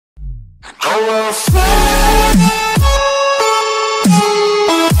will fly.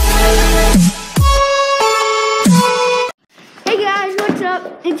 Hey guys, what's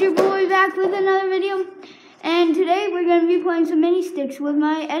up? It's your boy back with another video, and today we're going to be playing some mini sticks with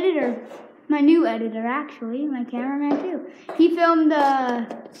my editor. My new editor, actually, my cameraman too. He filmed a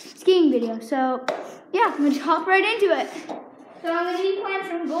skiing video, so yeah, I'm going to hop right into it. So I'm going to be playing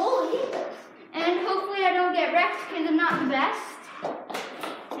some goalie, and hopefully I don't get wrecked because I'm not the best.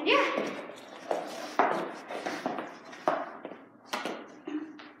 And yeah.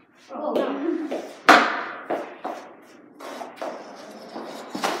 Oh, no.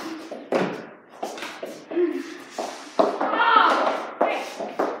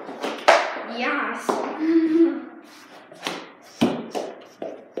 Yes.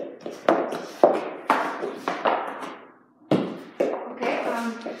 Okay,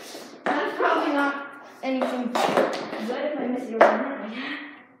 that's probably not anything good if I miss your one.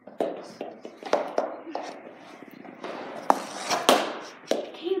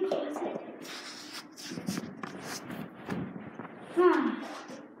 Can you pause it?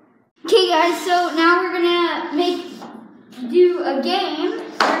 Okay guys, so now we're gonna do a game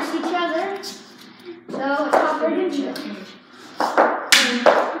versus each other. So let's hop right into it.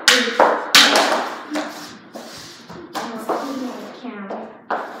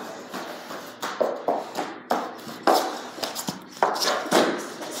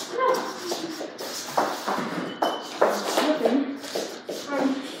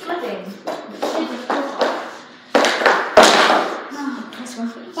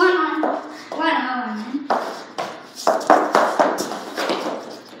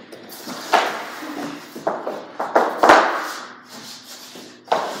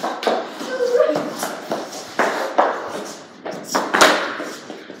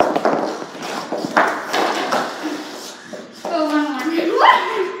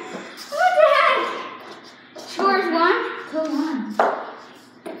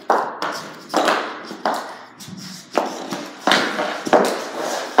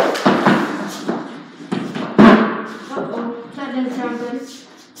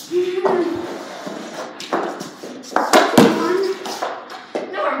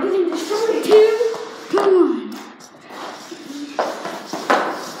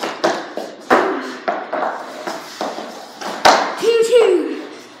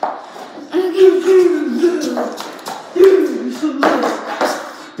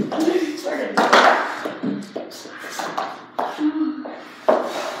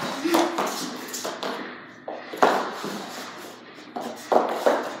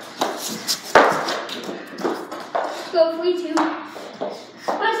 Go 3-2.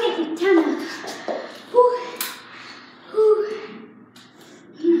 Let's get the 10 up.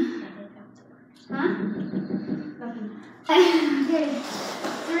 Huh? Okay.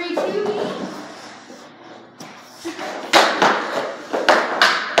 3-2.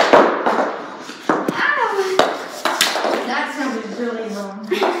 That sounded really wrong.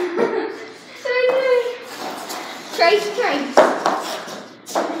 3-3. Trace.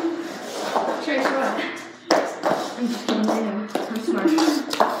 Trace what? I'm just kidding, I know. I'm smart. I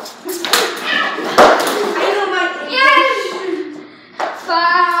know my thing. Yes!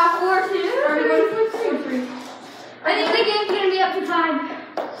 4-2? Are we going 4-3? I think the game's going to be up to 5.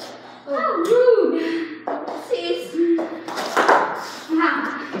 Oh, rude. Please.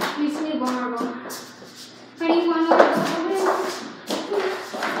 We just need one more goal. I need one more goal.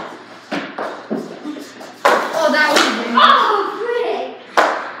 Oh, that was good. Oh, frick.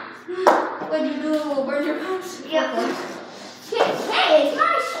 What'd you do? Where's your pass? Yep. Hey, it's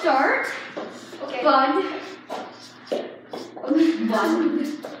not a start. Okay. Bud.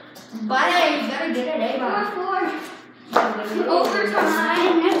 But hey, you gotta get it, eh, bud? 4-4.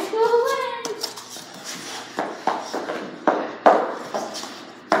 Overtime. Next goal wins.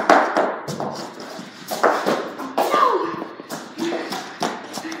 No.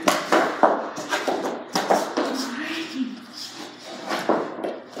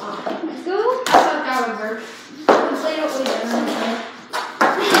 Let's go. I thought that would work. Let's lay it over there.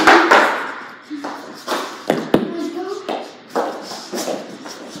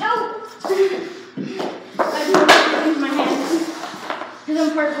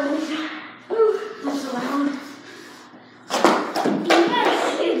 That's so loud. Yes!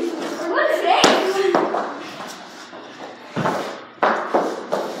 What is it?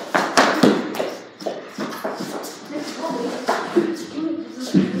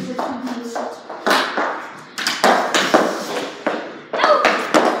 No!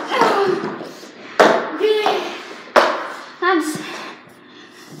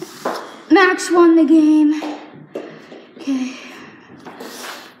 Max won the game. Okay.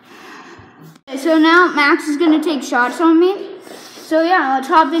 So now Max is gonna take shots on me. So yeah, let's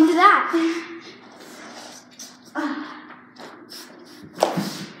hop into that.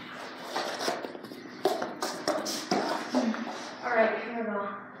 Alright, here we go.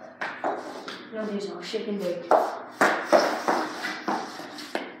 No, these are shake and bake.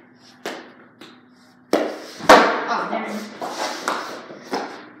 Oh, there it is.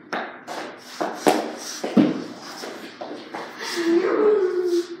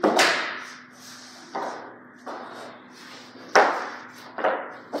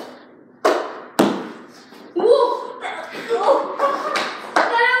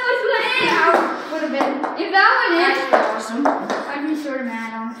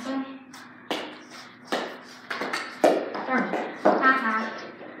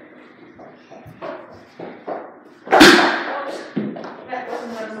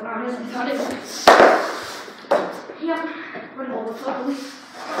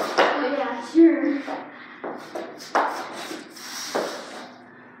 Oh yeah, sure.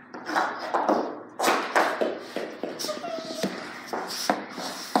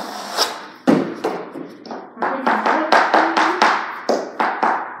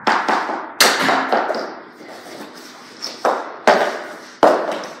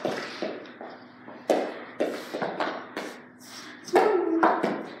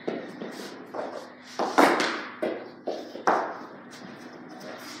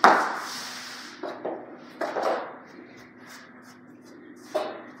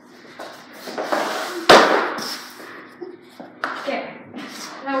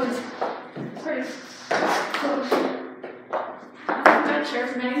 That was pretty close. I'm not sure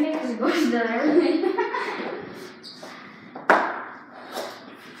if magnet because it goes down everything.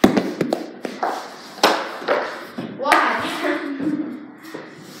 Why?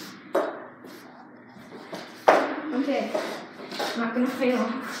 Okay, I'm not gonna fail.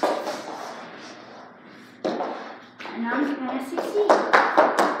 And I'm gonna succeed.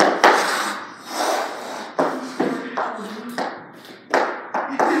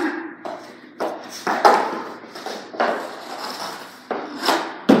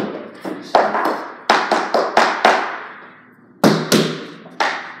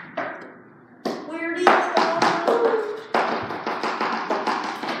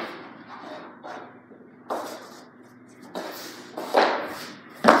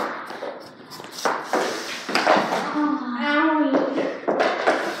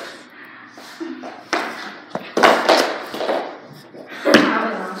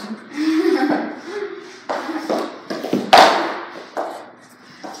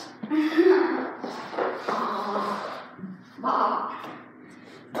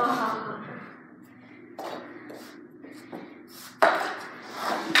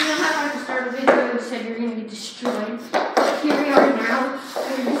 Said you're gonna get destroyed. Here we are now.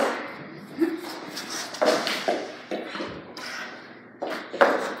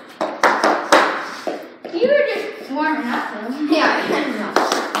 You were just warming up though. Yeah, I know.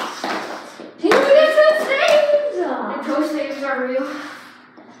 Dude, it's toast saves! The toast saves are real.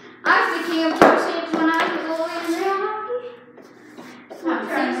 I was the king of toast saves when I was all the way in real hockey. It's not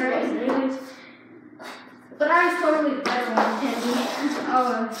anyways. But I was totally the better one, Teddy.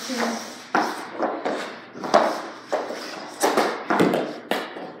 Oh, true.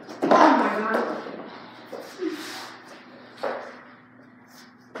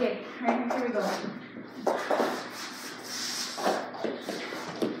 Okay, right, here we go.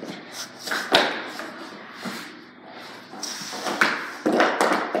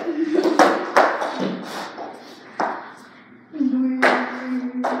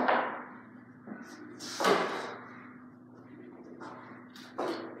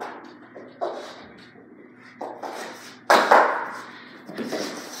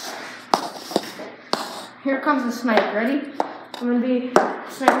 Here comes the snipe. Ready? I'm gonna be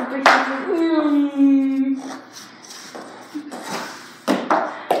sniping 3 seconds.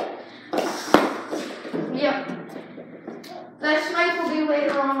 Yep. That snipe will be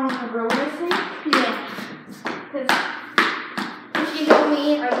later on the road, I think. Yeah. Because if you know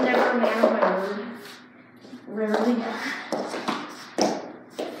me, I'm never a man of my word. Rarely.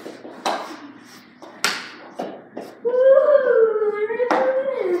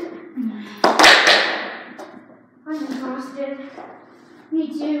 I'm exhausted. Me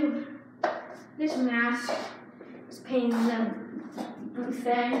too. This mask is pain in the booth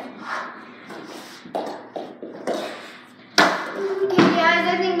end. Okay guys,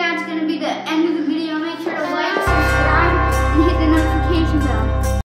 I think that's going to be the end of the video. Make sure to like, subscribe, and hit the notification bell.